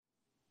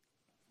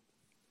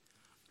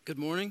Good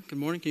morning. Good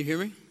morning. Can you hear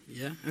me?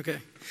 Yeah? Okay.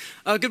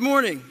 Good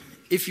morning.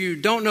 If you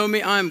don't know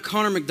me, I'm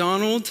Connor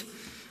McDonald.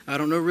 I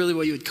don't know really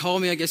what you would call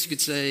me. I guess you could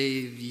say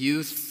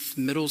youth,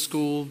 middle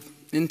school,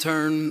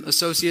 intern,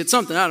 associate,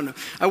 something. I don't know.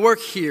 I work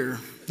here,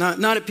 not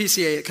at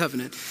PCA, at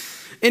Covenant.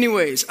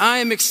 Anyways, I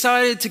am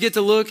excited to get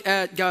to look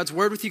at God's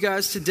Word with you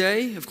guys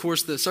today. Of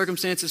course, the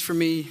circumstances for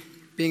me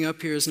being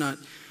up here is not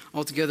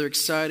altogether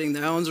exciting.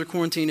 The Allens are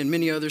quarantined and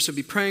many others, so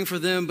be praying for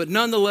them. But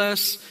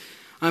nonetheless,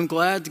 I'm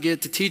glad to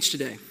get to teach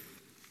today.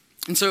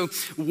 And so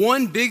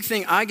one big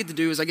thing I get to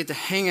do is I get to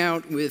hang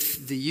out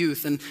with the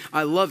youth, and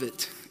I love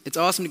it. It's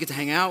awesome to get to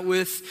hang out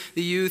with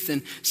the youth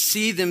and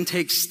see them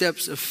take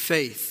steps of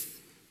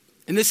faith.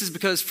 And this is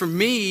because for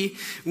me,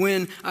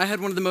 when I had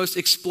one of the most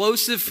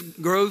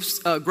explosive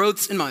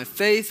growths in my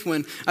faith,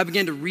 when I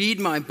began to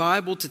read my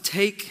Bible to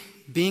take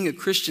being a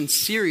Christian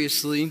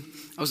seriously,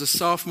 I was a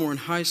sophomore in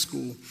high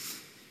school.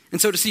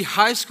 And so to see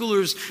high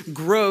schoolers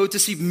grow, to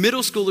see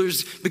middle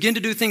schoolers begin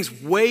to do things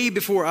way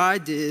before I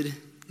did,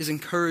 is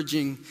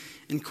encouraging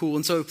and cool.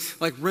 And so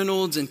like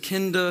Reynolds and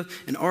Kenda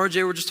and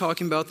RJ were just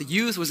talking about, the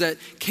youth was at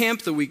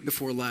camp the week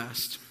before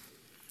last.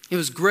 It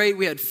was great.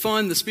 We had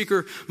fun. The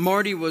speaker,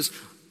 Marty, was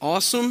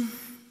awesome.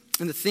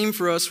 And the theme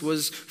for us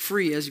was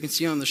free, as you can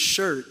see on the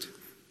shirt.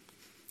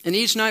 And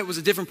each night was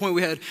a different point.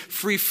 We had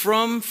free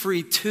from,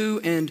 free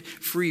to, and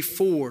free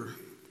for.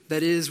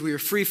 That is, we are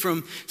free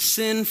from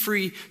sin,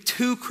 free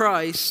to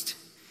Christ,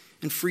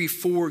 and free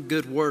for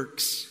good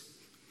works.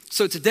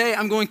 So today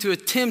I'm going to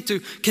attempt to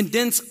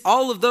condense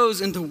all of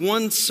those into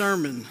one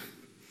sermon.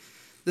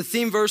 The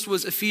theme verse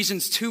was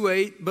Ephesians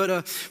 2:8, but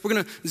we're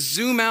going to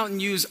zoom out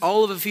and use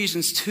all of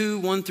Ephesians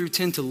 2:1 through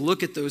 10 to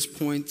look at those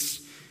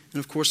points,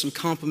 and of course some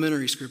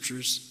complementary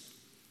scriptures.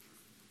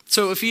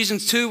 So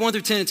Ephesians 2:1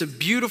 through 10, it's a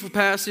beautiful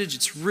passage.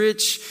 It's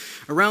rich.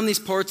 Around these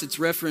parts, it's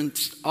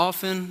referenced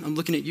often. I'm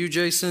looking at you,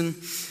 Jason.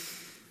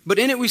 But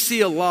in it, we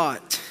see a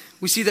lot.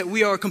 We see that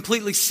we are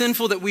completely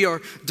sinful, that we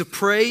are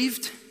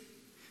depraved.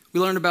 We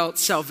learn about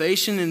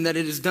salvation and that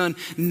it is done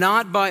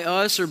not by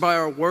us or by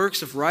our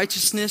works of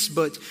righteousness,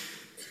 but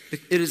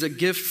it is a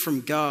gift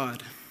from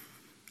God.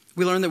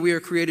 We learn that we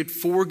are created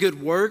for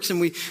good works, and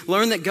we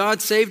learn that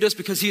God saved us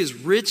because he is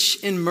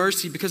rich in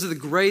mercy because of the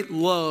great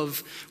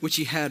love which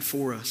he had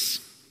for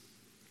us.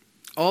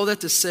 All that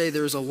to say,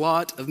 there is a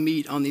lot of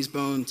meat on these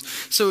bones.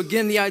 So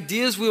again, the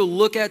ideas we'll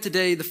look at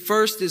today, the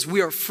first is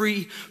we are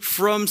free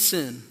from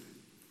sin.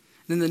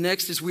 Then the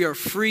next is we are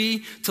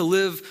free to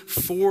live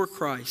for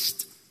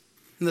Christ.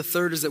 And the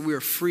third is that we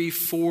are free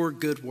for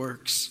good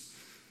works.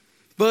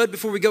 But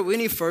before we go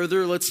any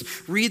further, let's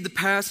read the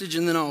passage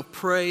and then I'll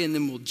pray and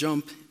then we'll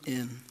jump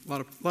in.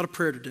 A lot of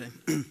prayer today.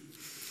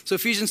 So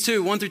Ephesians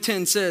 2:1 through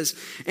 10 says,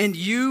 "And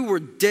you were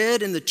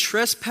dead in the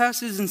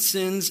trespasses and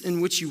sins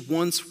in which you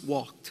once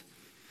walked,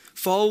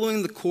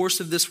 following the course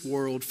of this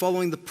world,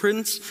 following the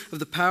prince of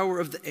the power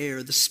of the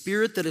air, the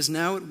spirit that is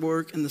now at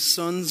work in the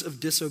sons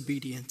of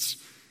disobedience,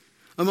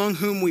 among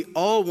whom we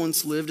all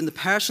once lived in the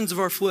passions of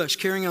our flesh,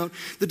 carrying out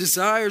the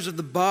desires of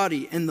the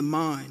body and the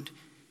mind,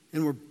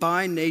 and were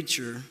by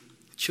nature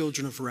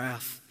children of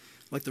wrath,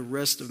 like the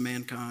rest of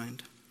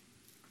mankind.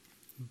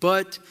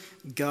 But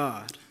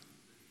God,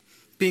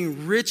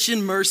 being rich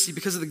in mercy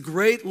because of the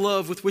great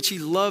love with which he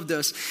loved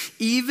us,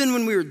 even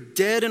when we were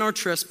dead in our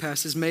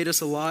trespasses, made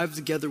us alive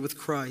together with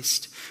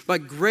Christ. By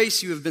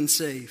grace you have been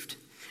saved,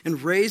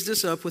 and raised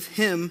us up with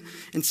him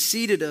and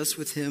seated us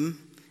with him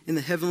in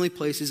the heavenly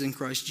places in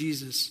Christ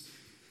Jesus,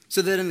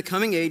 so that in the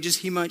coming ages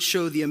he might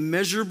show the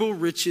immeasurable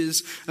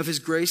riches of his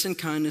grace and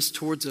kindness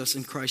towards us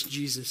in Christ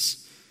Jesus.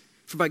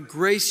 For by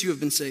grace you have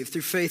been saved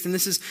through faith, and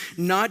this is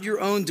not your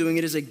own doing,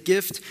 it is a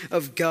gift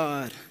of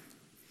God,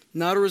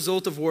 not a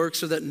result of works,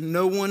 so that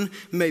no one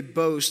may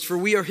boast. For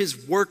we are his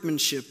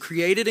workmanship,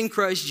 created in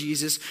Christ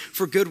Jesus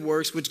for good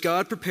works, which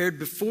God prepared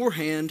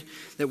beforehand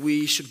that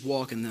we should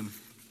walk in them."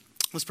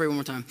 Let's pray one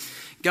more time.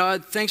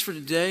 God, thanks for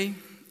today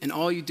and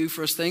all you do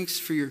for us. Thanks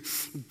for your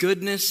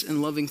goodness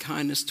and loving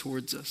kindness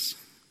towards us.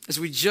 As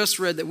we just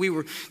read that we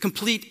were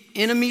complete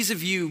enemies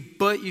of you,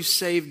 but you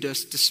saved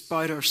us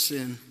despite our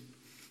sin.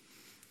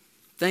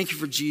 Thank you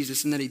for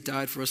Jesus and that he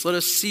died for us. Let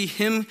us see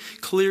him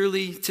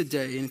clearly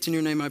today. And it's in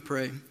your name I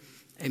pray.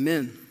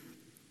 Amen.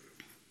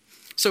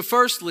 So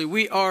firstly,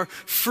 we are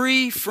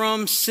free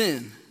from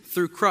sin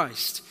through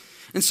Christ.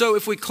 And so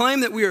if we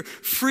claim that we are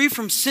free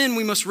from sin,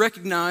 we must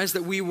recognize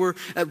that we were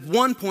at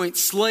one point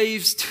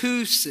slaves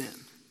to sin.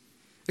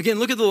 Again,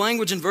 look at the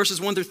language in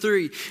verses 1 through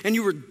 3. "And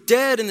you were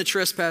dead in the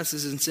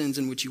trespasses and sins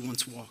in which you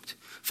once walked,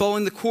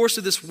 following the course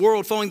of this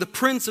world, following the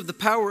prince of the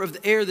power of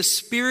the air, the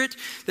spirit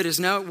that is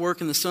now at work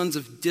in the sons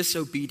of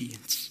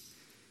disobedience,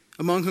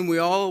 among whom we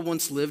all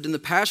once lived in the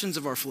passions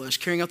of our flesh,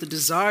 carrying out the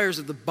desires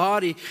of the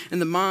body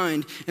and the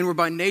mind, and were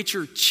by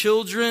nature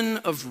children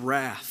of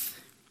wrath."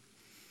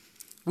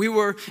 We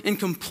were in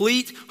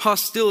complete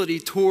hostility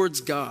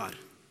towards God.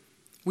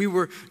 We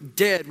were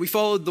dead. We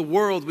followed the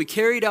world. We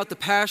carried out the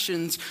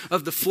passions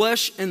of the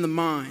flesh and the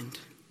mind.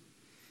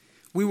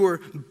 We were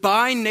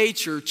by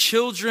nature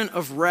children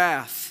of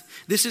wrath.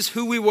 This is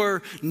who we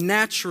were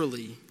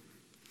naturally.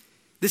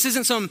 This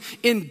isn't some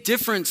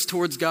indifference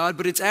towards God,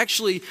 but it's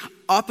actually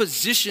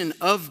opposition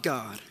of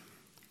God.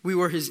 We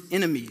were his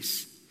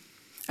enemies.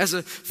 As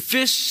a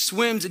fish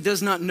swims, it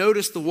does not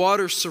notice the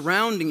water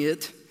surrounding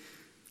it.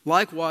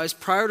 Likewise,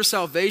 prior to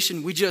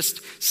salvation, we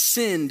just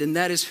sinned, and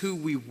that is who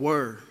we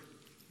were.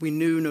 We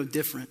knew no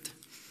different.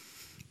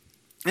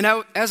 And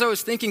as I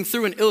was thinking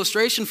through an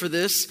illustration for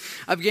this,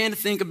 I began to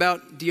think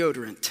about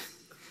deodorant.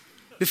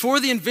 Before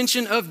the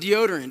invention of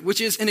deodorant, which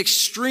is an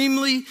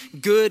extremely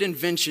good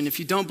invention. If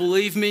you don't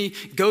believe me,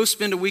 go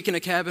spend a week in a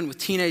cabin with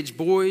teenage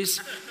boys,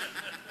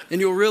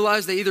 and you'll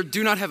realize they either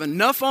do not have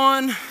enough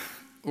on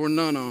or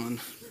none on.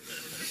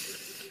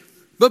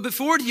 But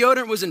before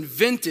deodorant was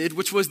invented,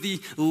 which was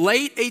the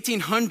late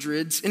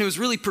 1800s, and it was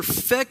really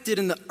perfected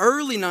in the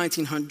early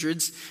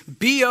 1900s,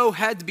 BO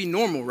had to be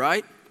normal,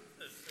 right?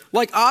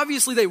 Like,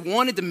 obviously, they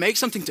wanted to make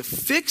something to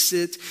fix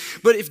it,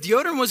 but if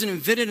deodorant wasn't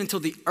invented until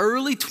the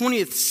early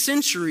 20th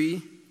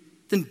century,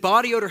 then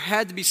body odor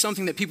had to be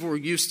something that people were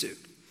used to.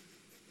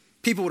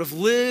 People would have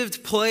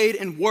lived, played,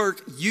 and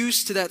worked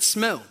used to that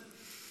smell.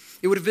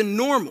 It would have been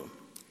normal.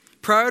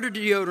 Prior to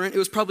deodorant, it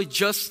was probably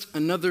just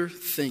another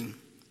thing.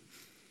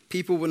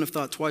 People wouldn't have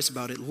thought twice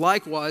about it.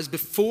 Likewise,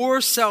 before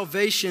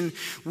salvation,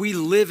 we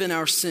live in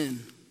our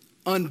sin,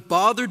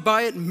 unbothered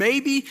by it,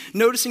 maybe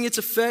noticing its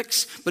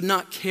effects, but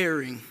not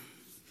caring.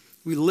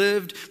 We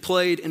lived,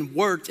 played, and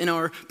worked in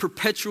our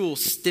perpetual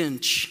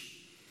stench.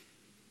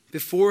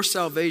 Before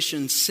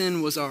salvation,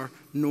 sin was our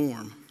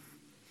norm.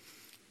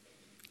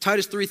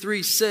 Titus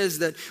 3:3 says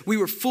that we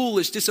were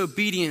foolish,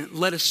 disobedient,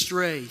 led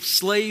astray,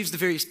 slaves to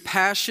various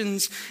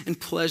passions and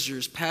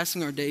pleasures,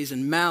 passing our days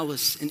in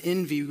malice and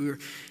envy. We were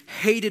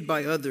hated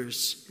by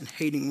others and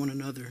hating one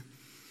another.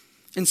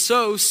 And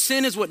so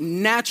sin is what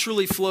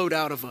naturally flowed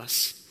out of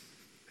us.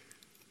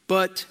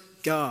 But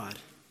God,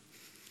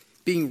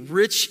 being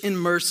rich in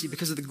mercy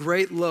because of the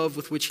great love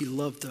with which he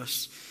loved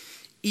us,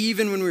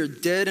 even when we were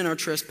dead in our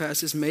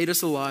trespasses, made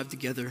us alive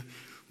together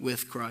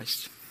with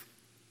Christ.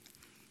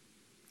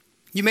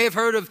 You may have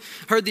heard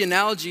the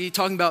analogy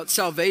talking about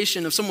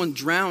salvation of someone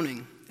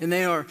drowning, and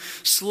they are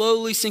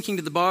slowly sinking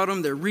to the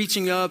bottom. They're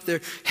reaching up.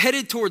 They're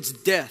headed towards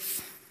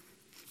death.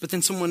 But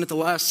then someone at the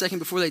last second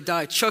before they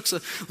die chucks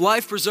a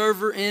life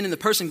preserver in, and the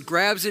person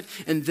grabs it,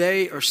 and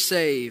they are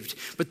saved.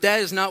 But that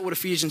is not what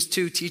Ephesians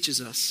 2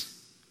 teaches us.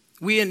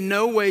 We in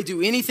no way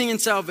do anything in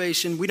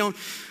salvation. We don't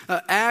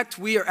act.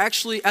 We are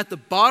actually at the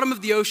bottom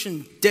of the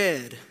ocean,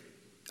 dead,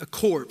 a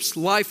corpse,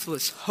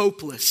 lifeless,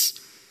 hopeless.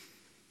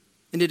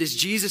 And it is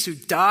Jesus who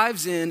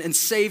dives in and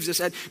saves us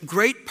at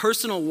great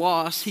personal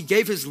loss. He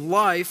gave his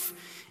life,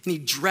 and he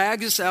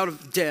drags us out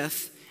of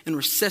death and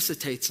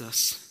resuscitates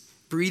us,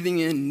 breathing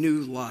in new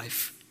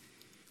life.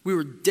 We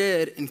were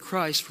dead, and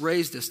Christ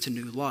raised us to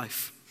new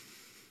life.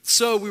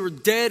 So we were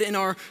dead in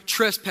our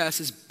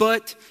trespasses,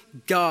 but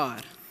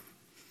God.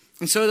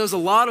 And so there's a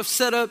lot of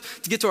setup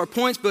to get to our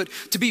points, but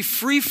to be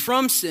free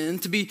from sin,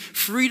 to be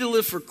free to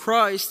live for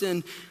Christ,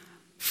 and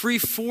free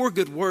for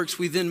good works,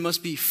 we then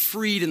must be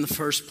freed in the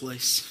first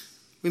place.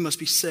 We must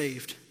be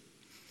saved.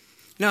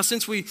 Now,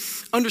 since we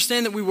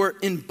understand that we were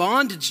in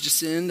bondage to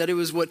sin, that it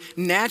was what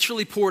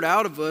naturally poured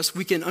out of us,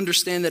 we can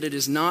understand that it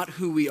is not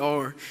who we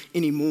are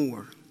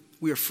anymore.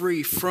 We are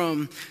free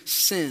from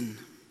sin.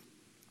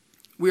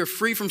 We are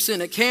free from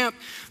sin. At camp,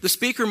 the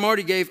speaker,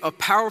 Marty, gave a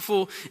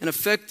powerful and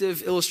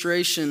effective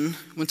illustration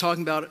when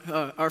talking about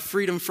our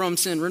freedom from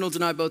sin. Reynolds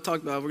and I both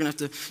talked about it. We're going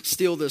to have to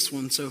steal this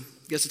one, so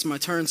I guess it's my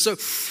turn. So,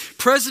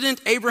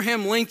 President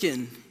Abraham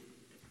Lincoln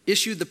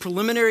issued the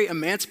preliminary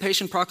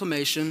Emancipation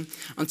Proclamation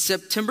on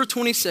September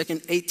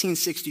 22nd,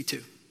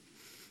 1862.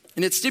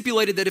 And it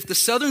stipulated that if the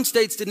southern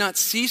states did not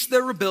cease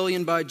their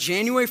rebellion by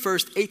January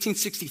 1st,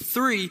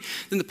 1863,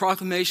 then the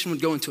proclamation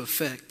would go into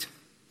effect.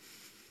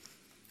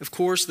 Of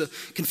course, the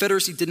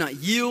Confederacy did not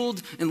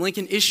yield, and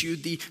Lincoln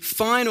issued the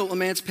final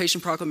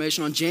Emancipation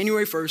Proclamation on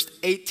January 1st,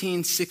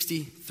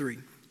 1863.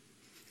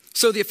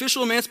 So the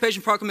official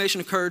Emancipation Proclamation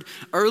occurred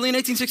early in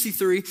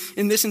 1863,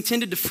 and this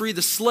intended to free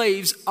the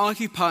slaves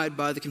occupied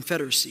by the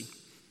Confederacy.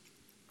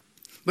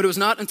 But it was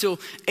not until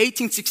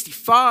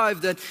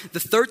 1865 that the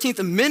 13th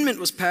Amendment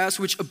was passed,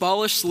 which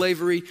abolished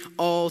slavery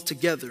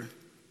altogether.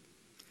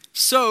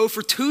 So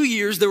for 2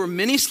 years, there were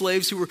many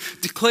slaves who were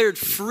declared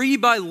free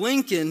by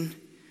Lincoln,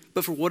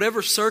 but for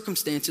whatever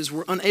circumstances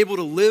were unable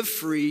to live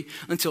free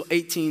until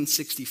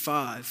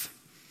 1865.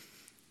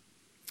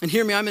 And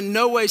hear me, I'm in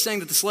no way saying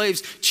that the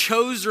slaves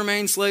chose to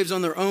remain slaves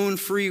on their own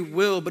free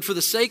will, but for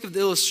the sake of the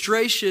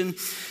illustration,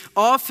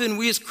 often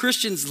we as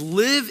Christians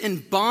live in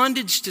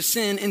bondage to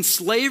sin, in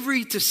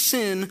slavery to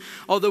sin,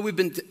 although we've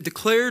been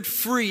declared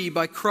free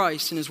by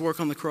Christ and his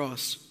work on the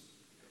cross.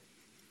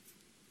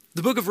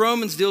 The book of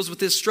Romans deals with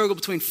this struggle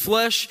between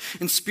flesh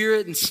and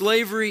spirit and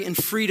slavery and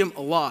freedom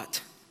a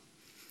lot.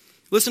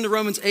 Listen to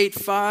Romans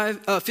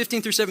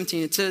 8:15 through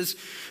 17. It says,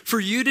 "For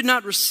you did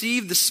not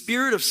receive the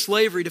spirit of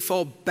slavery to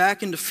fall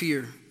back into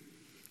fear,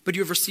 but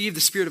you have received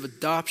the spirit of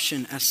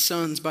adoption as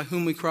sons, by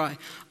whom we cry,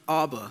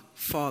 Abba,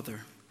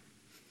 Father.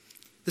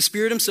 The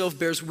Spirit himself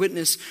bears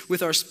witness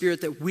with our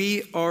spirit that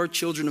we are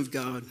children of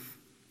God.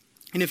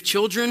 And if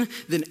children,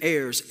 then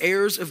heirs,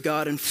 heirs of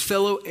God and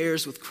fellow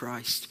heirs with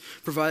Christ,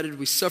 provided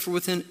we suffer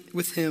with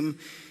him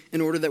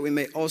in order that we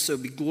may also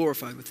be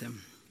glorified with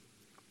him.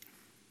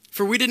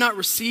 For we did not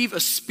receive a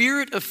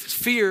spirit of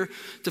fear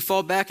to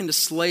fall back into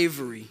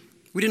slavery.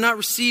 We did not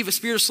receive a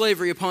spirit of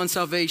slavery upon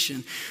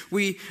salvation.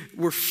 We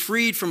were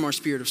freed from our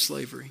spirit of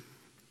slavery.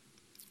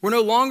 We're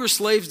no longer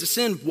slaves to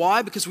sin.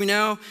 Why? Because we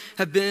now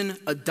have been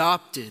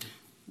adopted.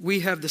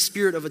 We have the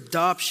spirit of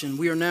adoption.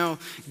 We are now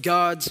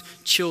God's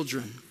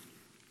children.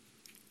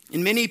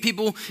 And many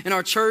people in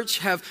our church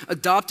have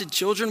adopted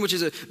children, which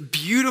is a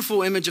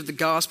beautiful image of the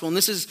gospel. And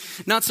this is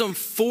not some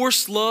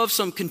forced love,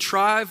 some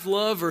contrived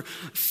love, or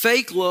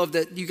fake love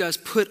that you guys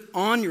put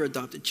on your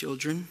adopted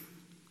children.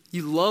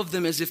 You love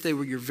them as if they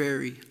were your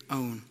very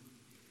own,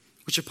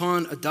 which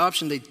upon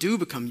adoption, they do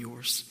become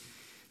yours.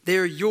 They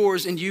are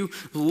yours and you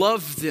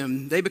love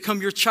them. They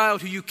become your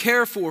child who you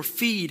care for,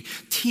 feed,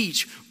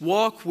 teach,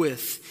 walk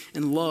with,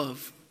 and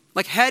love.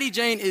 Like Hattie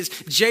Jane is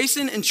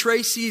Jason and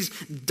Tracy's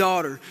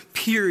daughter,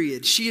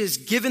 period. She is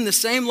given the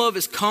same love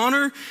as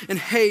Connor and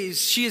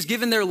Hayes. She is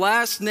given their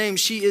last name.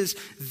 She is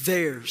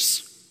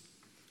theirs.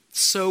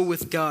 So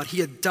with God, he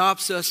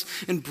adopts us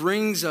and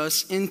brings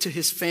us into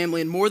his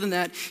family. And more than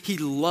that, he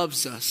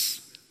loves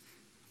us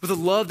with a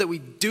love that we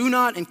do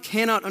not and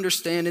cannot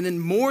understand. And then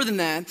more than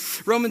that,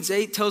 Romans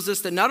 8 tells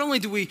us that not only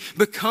do we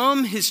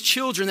become his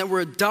children, that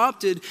we're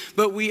adopted,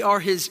 but we are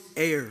his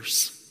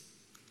heirs.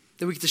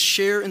 That we get to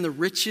share in the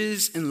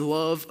riches and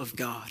love of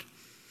God.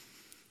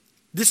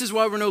 This is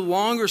why we're no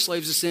longer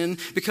slaves to sin,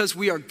 because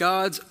we are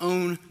God's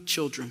own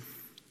children.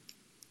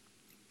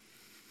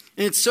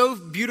 And it's so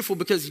beautiful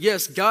because,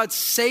 yes, God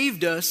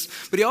saved us,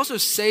 but he also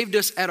saved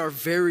us at our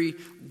very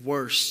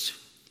worst.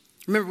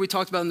 Remember, we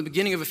talked about in the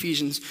beginning of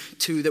Ephesians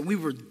 2 that we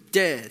were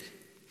dead.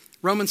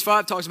 Romans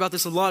 5 talks about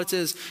this a lot. It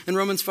says in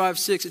Romans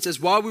 5:6, it says,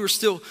 while we were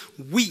still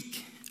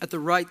weak at the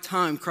right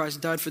time,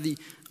 Christ died for the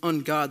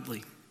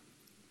ungodly.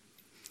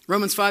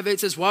 Romans 5:8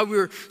 says, while we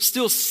were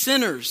still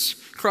sinners,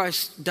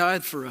 Christ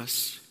died for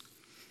us.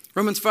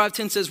 Romans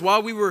 5:10 says,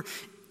 while we were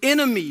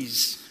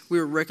enemies, we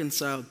were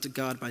reconciled to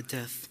God by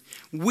death.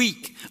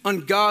 Weak,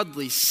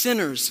 ungodly,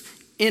 sinners,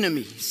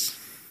 enemies.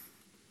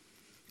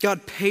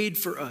 God paid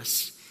for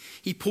us.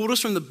 He pulled us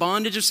from the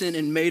bondage of sin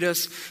and made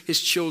us his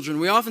children.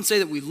 We often say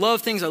that we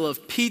love things. I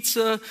love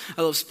pizza,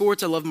 I love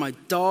sports, I love my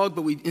dog,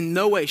 but we in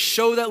no way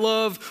show that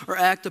love or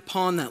act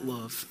upon that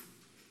love.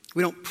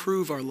 We don't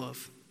prove our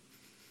love.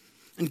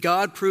 And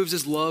God proves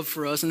his love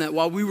for us, and that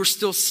while we were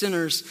still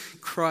sinners,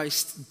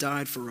 Christ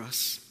died for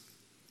us.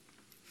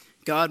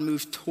 God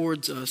moved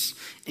towards us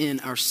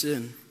in our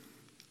sin.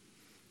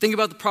 Think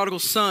about the prodigal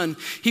son.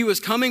 He was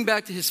coming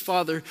back to his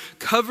father,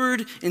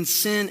 covered in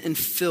sin and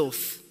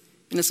filth.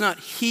 And it's not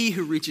he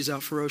who reaches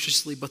out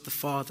ferociously, but the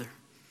father.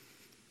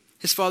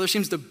 His father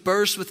seems to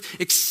burst with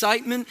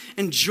excitement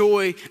and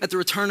joy at the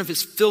return of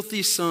his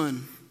filthy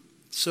son.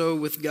 So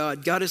with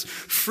God, God has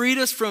freed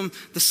us from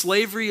the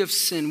slavery of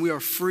sin. We are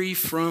free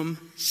from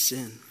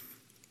sin.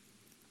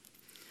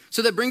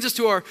 So that brings us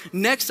to our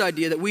next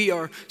idea, that we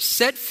are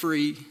set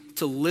free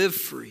to live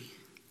free.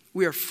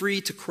 We are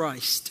free to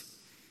Christ.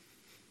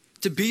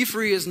 To be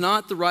free is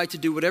not the right to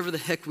do whatever the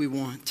heck we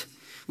want.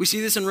 We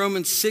see this in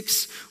Romans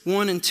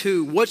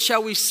 6:1-2. What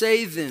shall we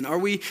say then? Are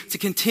we to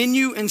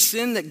continue in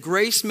sin that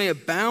grace may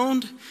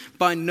abound?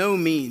 By no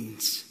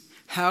means.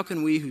 How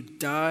can we who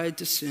died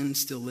to sin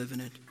still live in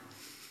it?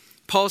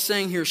 Paul's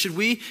saying here, should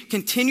we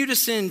continue to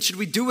sin? Should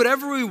we do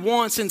whatever we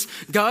want since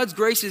God's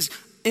grace is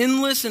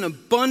endless and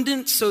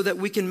abundant so that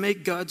we can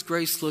make God's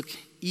grace look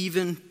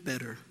even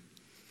better?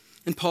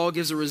 And Paul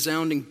gives a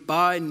resounding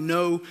by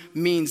no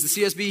means.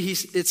 The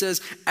CSB, it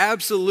says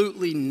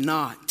absolutely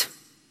not.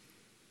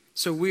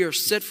 So we are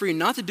set free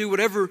not to do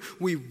whatever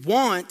we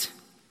want,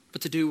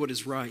 but to do what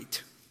is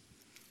right.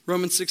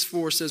 Romans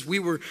 6:4 says, we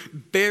were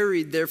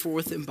buried therefore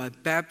with him by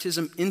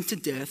baptism into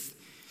death,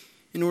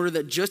 in order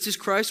that just as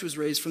Christ was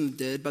raised from the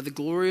dead by the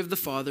glory of the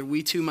Father,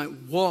 we too might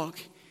walk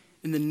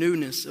in the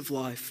newness of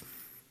life.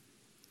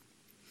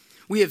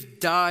 We have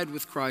died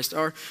with Christ.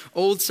 Our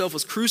old self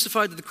was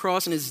crucified to the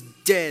cross and is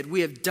dead.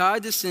 We have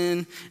died to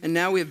sin, and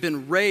now we have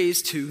been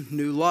raised to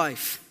new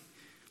life.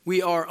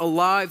 We are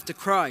alive to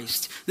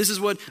Christ. This is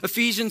what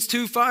Ephesians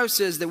 2:5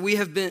 says, that we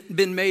have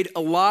been made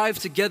alive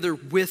together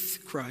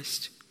with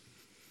Christ.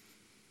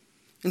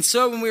 And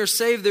so when we are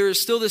saved, there is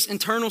still this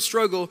internal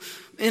struggle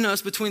in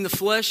us between the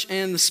flesh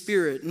and the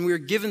spirit. And we are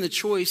given the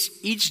choice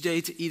each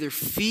day to either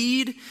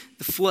feed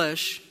the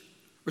flesh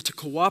or to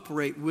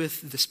cooperate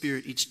with the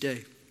spirit each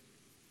day.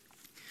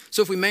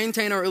 So if we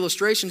maintain our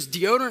illustrations,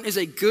 deodorant is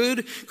a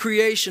good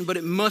creation, but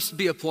it must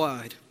be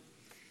applied.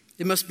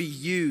 It must be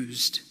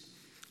used.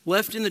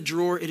 Left in the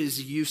drawer, it is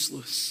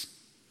useless.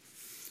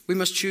 We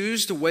must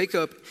choose to wake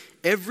up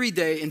every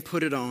day and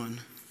put it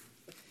on.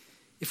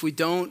 If we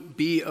don't,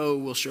 BO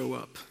will show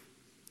up.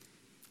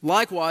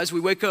 Likewise, we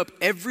wake up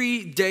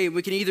every day.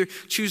 We can either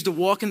choose to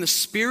walk in the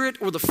spirit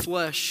or the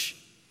flesh.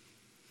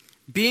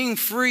 Being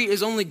free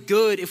is only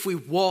good if we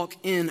walk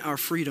in our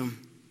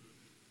freedom.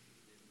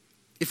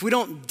 If we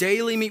don't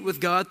daily meet with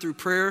God through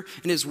prayer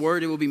and his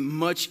word, it will be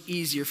much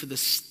easier for the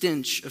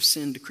stench of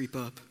sin to creep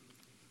up.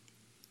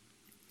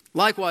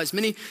 Likewise,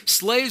 many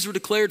slaves were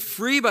declared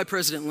free by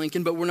President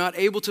Lincoln, but were not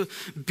able to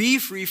be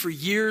free for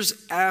years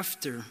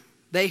after.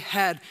 They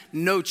had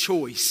no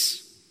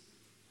choice.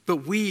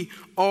 But we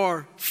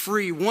are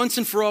free. Once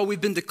and for all, we've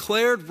been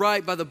declared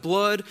right by the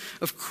blood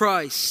of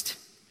Christ.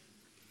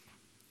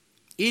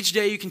 Each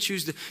day you can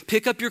choose to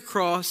pick up your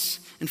cross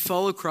and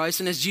follow Christ,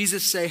 and as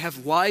Jesus say,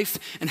 have life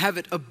and have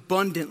it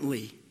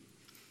abundantly.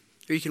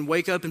 Or you can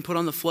wake up and put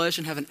on the flesh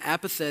and have an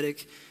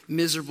apathetic,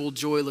 miserable,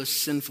 joyless,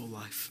 sinful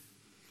life.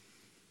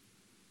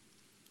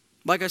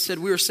 Like I said,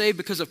 we are saved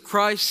because of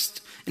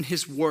Christ and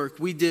his work.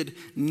 We did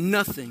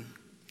nothing,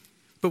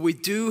 but we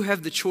do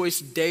have the choice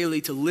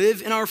daily to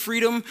live in our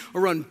freedom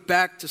or run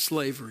back to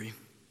slavery.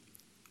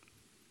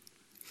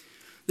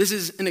 This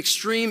is an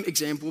extreme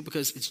example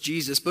because it's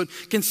Jesus, but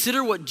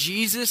consider what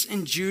Jesus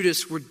and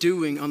Judas were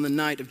doing on the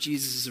night of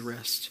Jesus'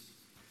 arrest.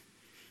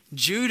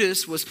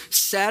 Judas was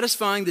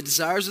satisfying the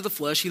desires of the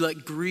flesh. He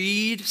let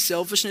greed,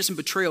 selfishness, and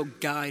betrayal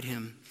guide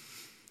him.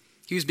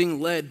 He was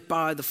being led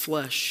by the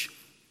flesh.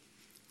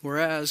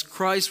 Whereas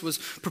Christ was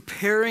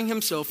preparing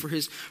himself for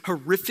his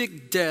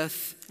horrific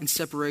death and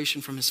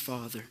separation from his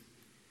Father.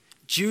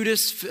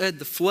 Judas fed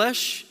the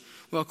flesh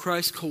while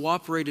Christ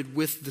cooperated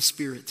with the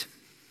Spirit.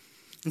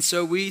 And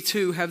so we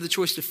too have the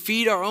choice to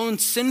feed our own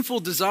sinful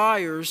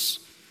desires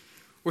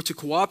or to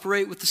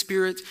cooperate with the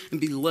Spirit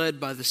and be led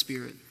by the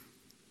Spirit.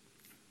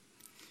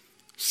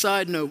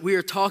 Side note, we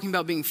are talking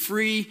about being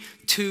free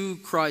to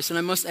Christ. And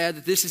I must add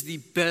that this is the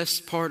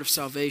best part of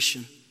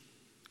salvation.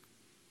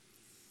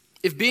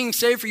 If being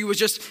saved for you was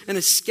just an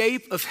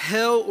escape of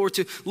hell or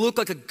to look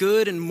like a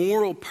good and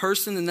moral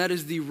person, then that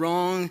is the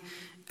wrong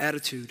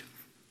attitude.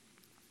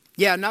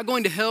 Yeah, not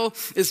going to hell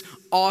is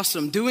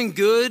awesome. Doing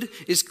good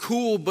is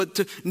cool, but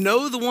to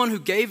know the one who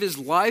gave his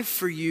life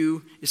for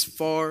you is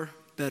far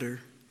better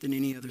than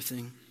any other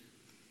thing.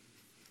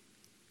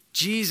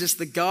 Jesus,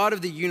 the God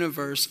of the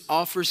universe,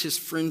 offers his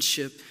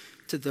friendship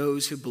to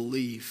those who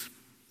believe.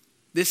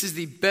 This is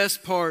the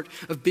best part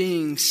of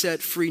being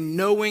set free,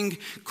 knowing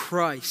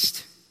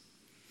Christ.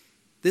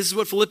 This is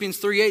what Philippians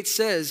 3:8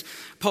 says.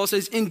 Paul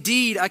says,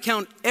 "Indeed, I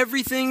count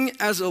everything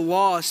as a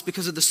loss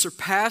because of the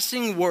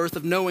surpassing worth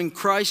of knowing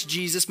Christ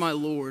Jesus my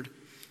Lord.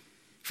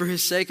 For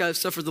his sake I have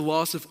suffered the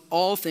loss of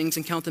all things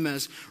and count them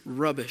as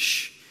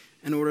rubbish,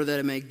 in order that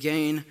I may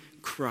gain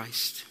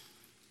Christ."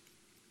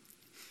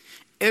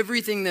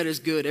 Everything that is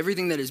good,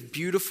 everything that is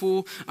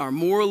beautiful, our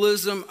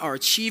moralism, our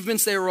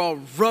achievements, they are all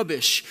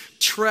rubbish,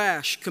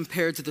 trash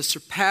compared to the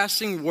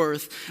surpassing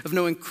worth of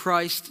knowing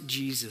Christ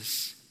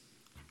Jesus.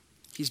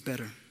 He's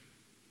better.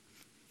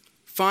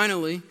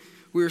 Finally,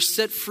 we are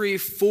set free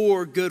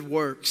for good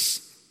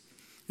works.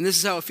 And this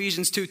is how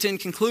Ephesians 2:10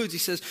 concludes. He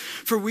says,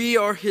 "For we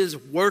are his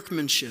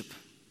workmanship,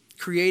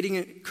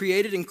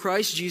 created in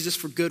Christ Jesus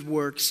for good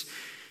works,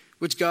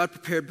 which God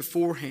prepared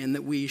beforehand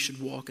that we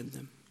should walk in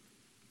them."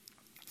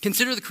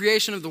 Consider the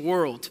creation of the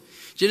world.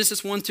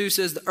 Genesis 1:2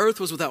 says, "The earth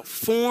was without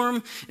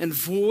form and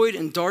void,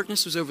 and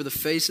darkness was over the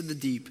face of the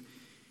deep.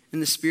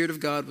 And the Spirit of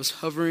God was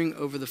hovering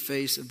over the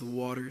face of the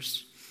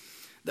waters."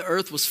 The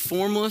earth was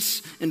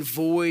formless and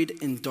void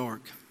and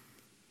dark.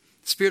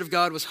 The Spirit of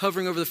God was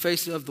hovering over the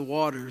face of the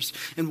waters.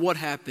 And what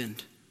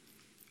happened?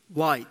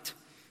 Light,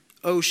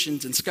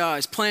 oceans and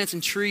skies, plants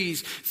and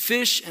trees,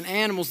 fish and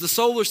animals, the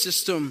solar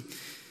system.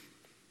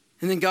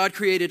 And then God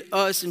created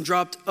us and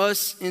dropped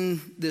us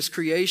in this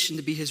creation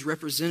to be his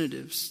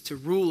representatives, to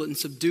rule it and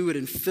subdue it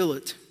and fill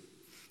it.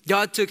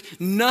 God took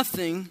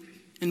nothing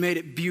and made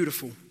it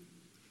beautiful.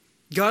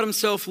 God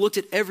himself looked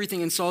at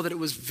everything and saw that it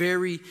was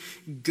very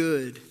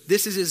good.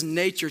 This is his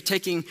nature,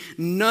 taking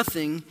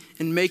nothing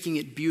and making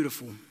it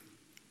beautiful.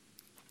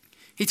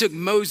 He took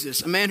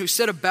Moses, a man who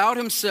said about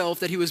himself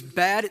that he was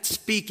bad at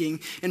speaking,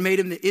 and made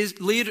him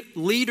the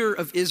leader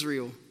of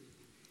Israel.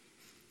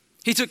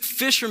 He took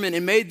fishermen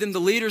and made them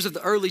the leaders of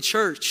the early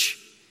church.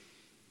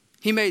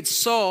 He made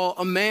Saul,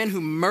 a man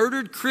who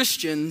murdered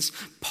Christians,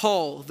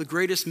 Paul, the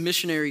greatest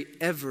missionary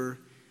ever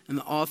and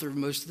the author of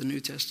most of the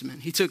New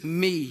Testament. He took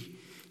me,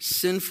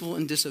 sinful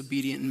and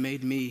disobedient, and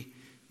made me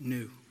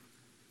new.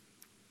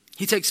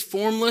 He takes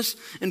formless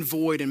and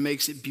void and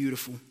makes it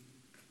beautiful.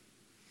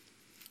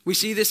 We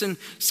see this in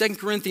 2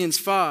 Corinthians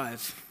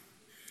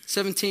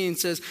 5:17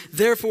 says,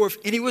 "Therefore, if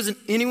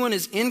anyone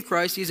is in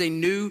Christ, he is a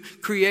new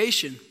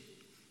creation.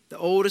 The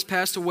old has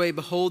passed away,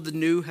 behold, the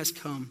new has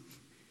come.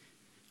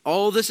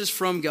 All this is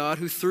from God,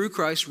 who through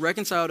Christ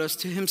reconciled us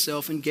to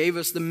himself and gave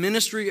us the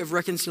ministry of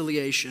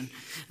reconciliation.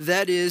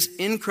 That is,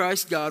 in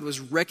Christ God was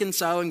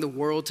reconciling the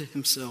world to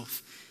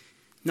himself,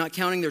 not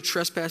counting their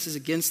trespasses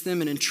against them,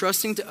 and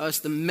entrusting to us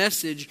the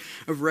message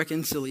of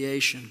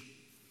reconciliation.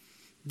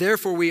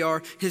 Therefore we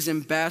are his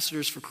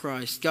ambassadors for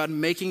Christ, God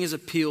making his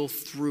appeal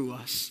through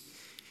us.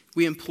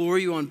 We implore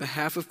you on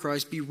behalf of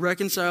Christ, be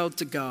reconciled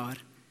to God.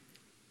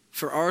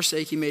 For our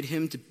sake he made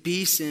him to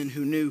be sin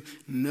who knew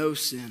no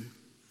sin,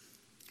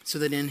 so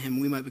that in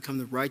him we might become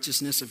the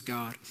righteousness of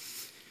God.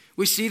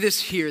 We see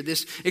this here,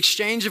 this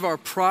exchange of our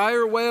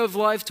prior way of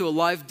life to a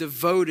life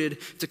devoted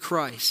to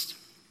Christ.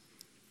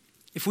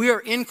 If we are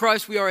in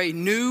Christ, we are a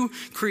new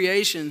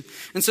creation.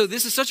 And so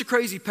this is such a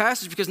crazy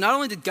passage because not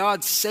only did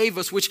God save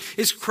us, which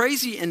is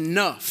crazy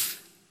enough,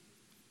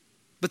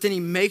 but then he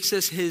makes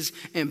us his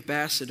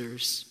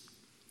ambassadors.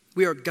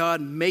 We are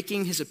God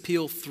making his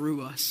appeal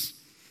through us.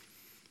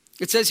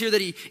 It says here that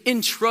he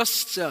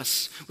entrusts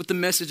us with the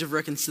message of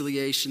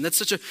reconciliation. That's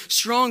such a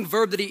strong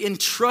verb, that he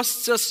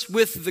entrusts us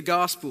with the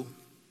gospel.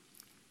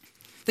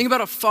 Think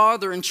about a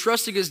father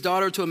entrusting his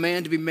daughter to a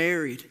man to be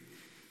married.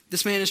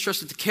 This man is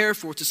trusted to care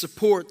for, to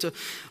support, to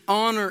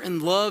honor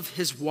and love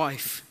his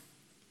wife.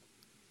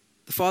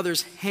 The father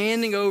is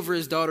handing over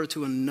his daughter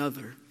to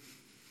another.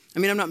 I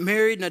mean, I'm not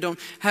married and I don't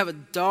have a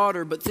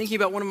daughter, but thinking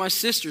about one of my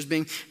sisters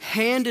being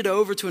handed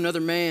over to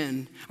another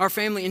man, our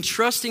family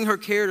entrusting her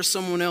care to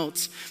someone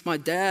else, my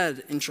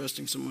dad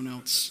entrusting someone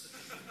else.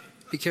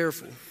 Be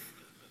careful.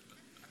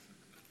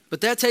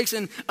 But that takes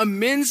an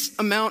immense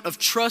amount of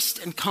trust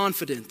and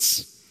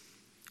confidence.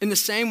 In the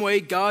same way,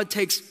 God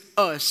takes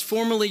us,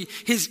 formerly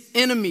his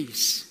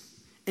enemies,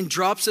 and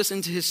drops us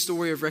into his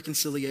story of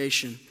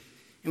reconciliation,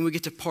 and we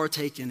get to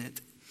partake in it.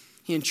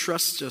 He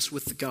entrusts us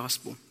with the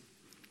gospel.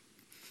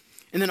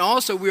 And then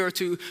also we are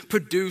to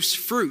produce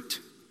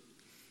fruit.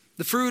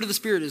 The fruit of the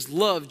Spirit is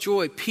love,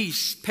 joy,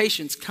 peace,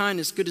 patience,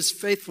 kindness, goodness,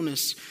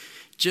 faithfulness,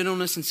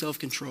 gentleness, and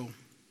self-control.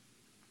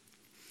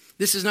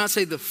 This does not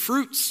say the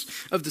fruits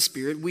of the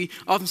Spirit. We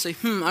often say,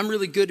 I'm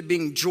really good at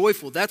being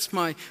joyful. That's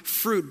my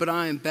fruit, but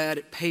I am bad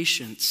at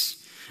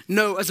patience.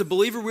 No, as a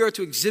believer, we are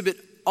to exhibit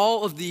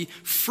all of the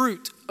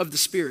fruit of the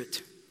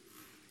Spirit.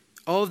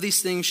 All of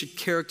these things should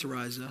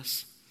characterize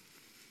us.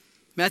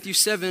 Matthew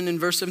 7 and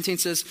verse 17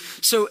 says,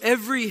 "So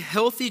every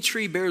healthy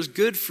tree bears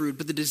good fruit,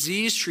 but the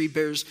diseased tree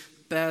bears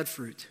bad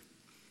fruit.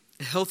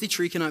 A healthy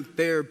tree cannot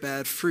bear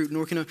bad fruit,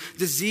 nor can a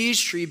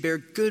diseased tree bear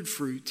good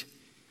fruit.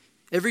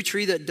 Every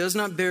tree that does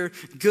not bear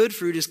good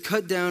fruit is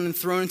cut down and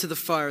thrown into the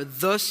fire.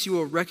 Thus you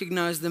will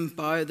recognize them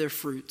by their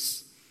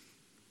fruits."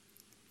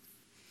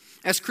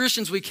 As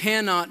Christians, we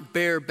cannot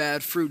bear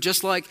bad fruit,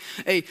 just like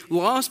a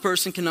lost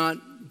person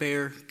cannot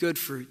bear good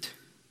fruit.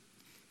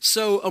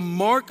 So a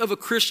mark of a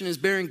Christian is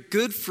bearing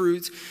good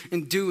fruit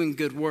and doing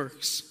good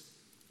works.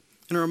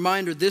 And a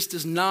reminder, this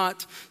does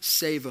not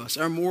save us.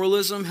 Our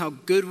moralism, how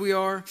good we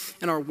are,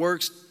 and our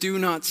works do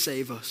not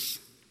save us.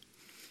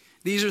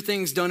 These are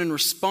things done in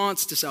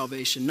response to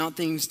salvation, not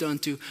things done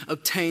to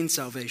obtain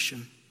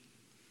salvation.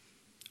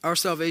 Our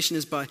salvation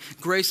is by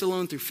grace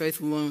alone, through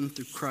faith alone,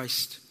 through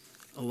Christ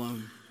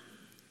alone.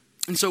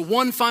 And so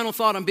one final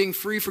thought on being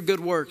free for good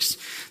works.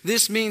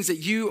 This means that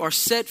you are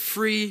set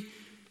free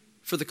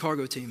for the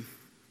cargo team.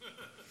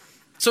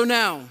 So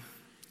now,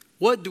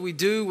 what do we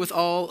do with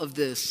all of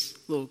this?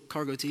 Little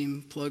cargo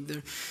team plug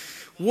there.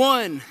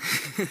 One,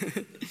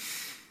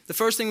 the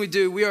first thing we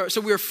do, we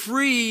are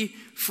free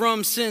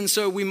from sin,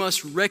 so we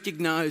must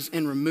recognize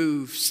and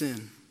remove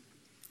sin.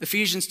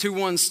 Ephesians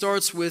 2:1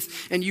 starts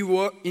with, and you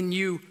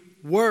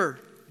were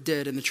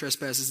dead in the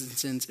trespasses and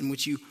sins in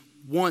which you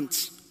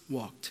once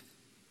walked.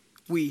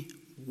 We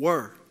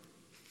were.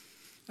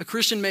 A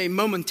Christian may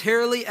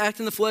momentarily act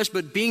in the flesh,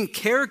 but being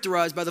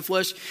characterized by the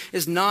flesh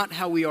is not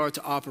how we are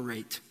to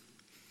operate.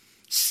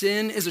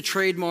 Sin is a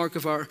trademark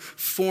of our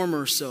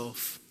former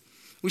self.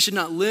 We should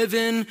not live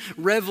in,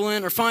 revel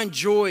in, or find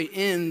joy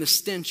in the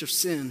stench of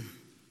sin.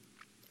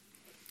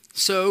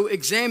 So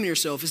examine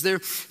yourself. Is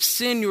there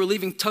sin you are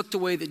leaving tucked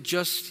away that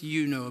just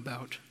you know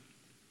about?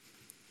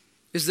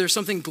 Is there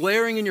something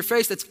glaring in your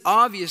face that's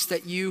obvious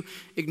that you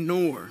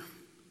ignore?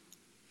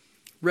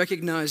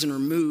 Recognize and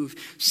remove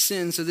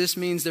sin. So this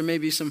means there may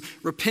be some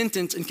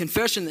repentance and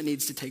confession that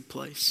needs to take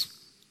place.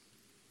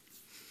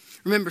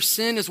 Remember,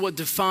 sin is what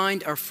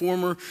defined our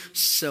former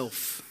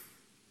self.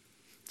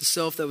 The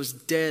self that was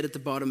dead at the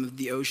bottom of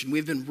the ocean.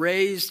 We've been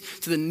raised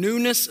to the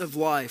newness of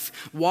life.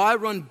 Why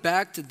run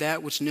back to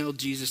that which nailed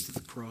Jesus to the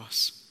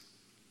cross?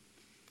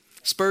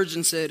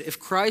 Spurgeon said, "If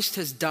Christ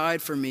has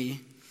died for me,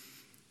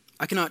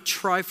 I cannot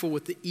trifle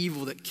with the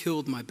evil that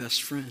killed my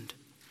best friend."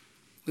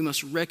 We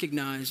must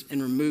recognize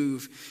and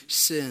remove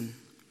sin.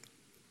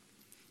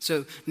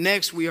 So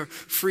next, we are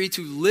free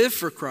to live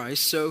for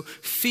Christ, so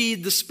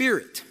feed the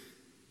Spirit.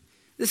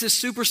 This is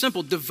super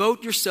simple.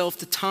 Devote yourself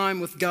to time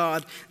with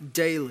God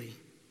daily.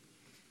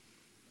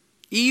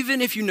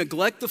 Even if you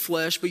neglect the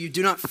flesh, but you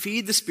do not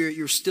feed the Spirit,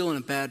 you're still in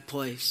a bad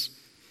place.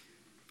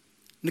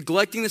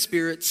 Neglecting the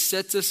Spirit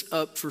sets us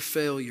up for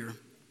failure.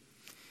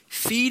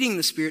 Feeding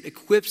the Spirit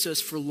equips us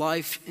for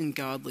life in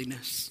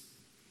godliness.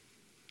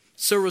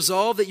 So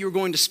resolve that you're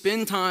going to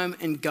spend time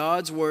in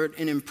God's word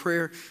and in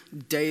prayer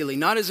daily,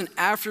 not as an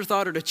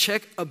afterthought or to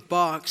check a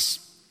box,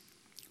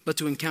 but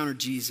to encounter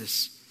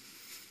Jesus.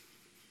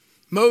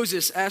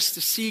 Moses asked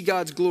to see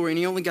God's glory, and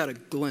he only got a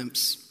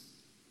glimpse.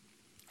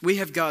 We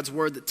have God's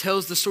word that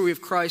tells the story of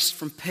Christ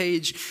from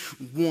page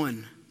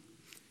 1.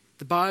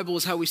 The Bible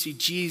is how we see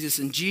Jesus,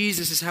 and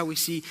Jesus is how we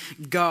see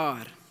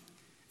God.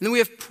 And then we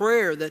have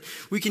prayer that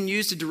we can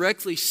use to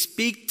directly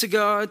speak to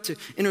God, to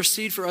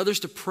intercede for others,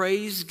 to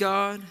praise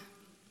God.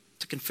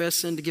 to confess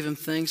sin, to give him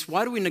thanks.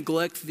 Why do we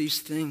neglect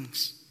these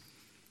things?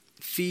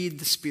 Feed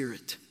the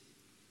Spirit.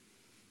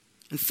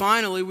 And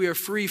finally, we are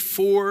free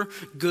for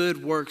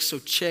good works, so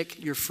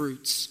check your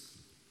fruits.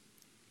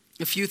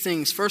 A few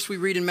things. First, we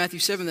read in Matthew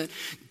 7 that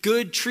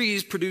good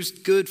trees produce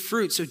good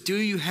fruit. So do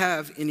you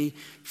have any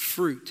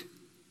fruit?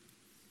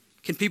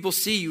 Can people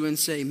see you and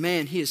say,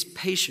 man, he is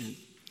patient?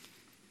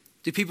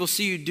 Do people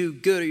see you do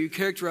good? Are you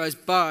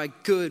characterized by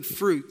good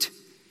fruit?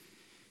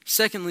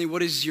 Secondly,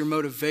 what is your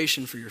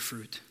motivation for your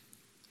fruit?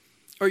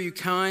 Are you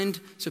kind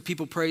so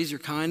people praise your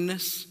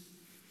kindness?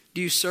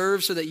 Do you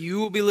serve so that you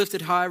will be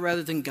lifted high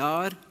rather than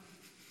God?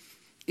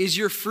 Is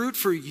your fruit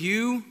for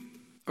you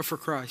or for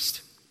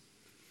Christ?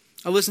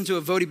 I listened to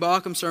a Vodi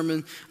Bakum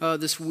sermon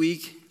this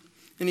week,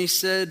 and he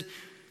said,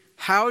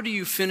 how do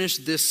you finish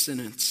this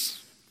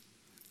sentence?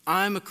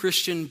 I'm a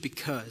Christian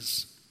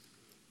because.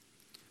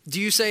 Do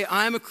you say,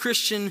 I'm a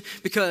Christian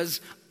because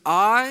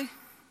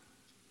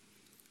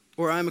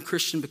or I'm a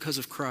Christian because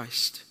of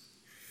Christ?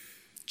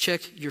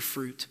 Check your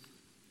fruit.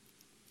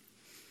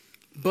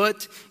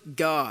 But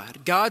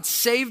God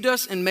saved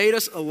us and made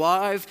us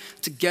alive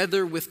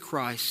together with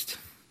Christ.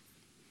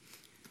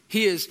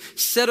 He has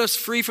set us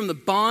free from the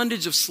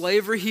bondage of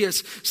slavery. He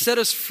has set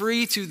us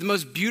free to the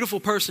most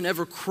beautiful person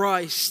ever,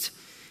 Christ.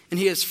 And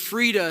he has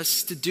freed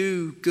us to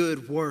do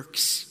good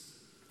works.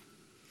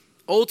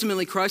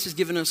 Ultimately, Christ has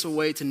given us a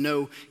way to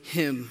know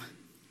him.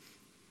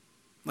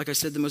 Like I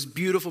said, the most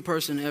beautiful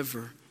person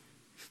ever.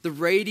 The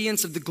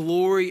radiance of the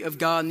glory of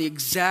God and the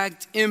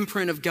exact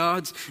imprint of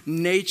God's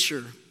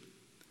nature.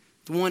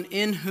 The one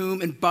in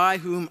whom and by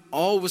whom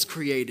all was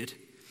created.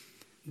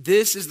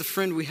 This is the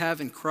friend we have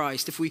in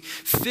Christ. If we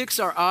fix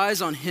our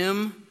eyes on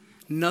him,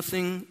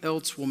 nothing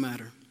else will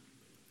matter.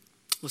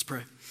 Let's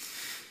pray.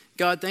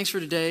 God, thanks for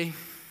today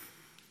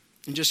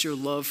and just your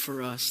love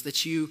for us,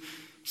 that you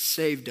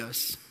saved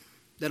us.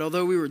 That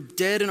although we were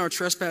dead in our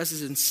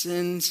trespasses and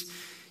sins,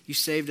 you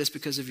saved us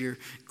because of your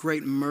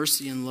great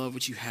mercy and love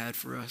which you had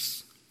for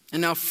us.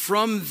 And now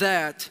from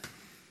that,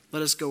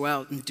 let us go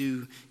out and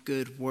do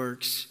good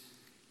works.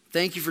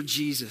 Thank you for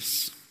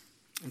Jesus.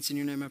 It's in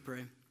your name I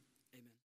pray.